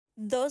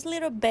Those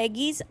little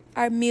baggies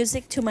are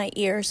music to my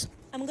ears.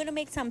 I'm gonna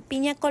make some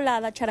piña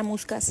colada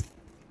charamuscas.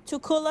 To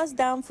cool us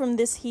down from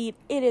this heat,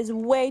 it is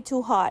way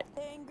too hot.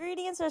 The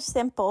ingredients are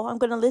simple. I'm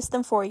gonna list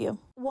them for you.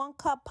 1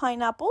 cup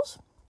pineapples,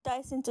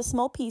 diced into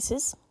small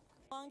pieces.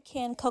 1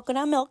 can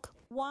coconut milk.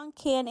 1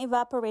 can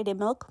evaporated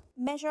milk.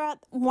 Measure out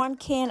 1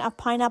 can of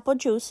pineapple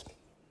juice.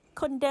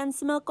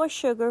 Condensed milk or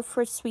sugar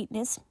for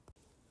sweetness.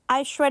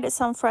 I shredded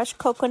some fresh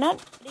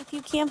coconut. If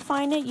you can't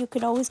find it, you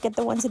can always get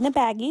the ones in the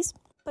baggies.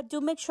 But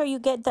do make sure you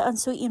get the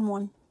unsweetened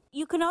one.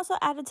 You can also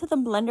add it to the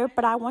blender,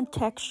 but I want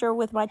texture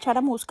with my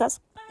charamuscas.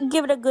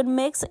 Give it a good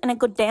mix and a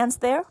good dance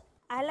there.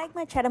 I like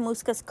my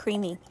charamuscas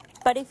creamy,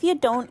 but if you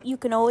don't, you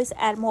can always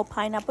add more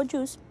pineapple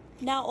juice.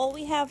 Now all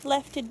we have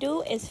left to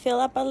do is fill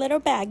up our little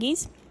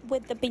baggies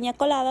with the piña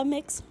colada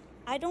mix.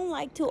 I don't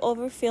like to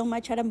overfill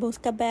my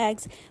charamusca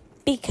bags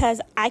because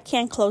I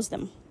can't close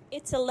them.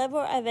 It's a level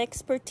of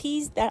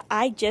expertise that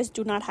I just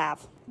do not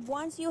have.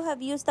 Once you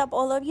have used up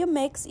all of your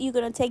mix, you're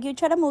going to take your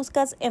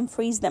charamuscas and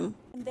freeze them.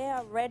 And they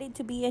are ready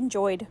to be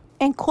enjoyed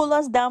and cool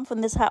us down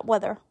from this hot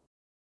weather.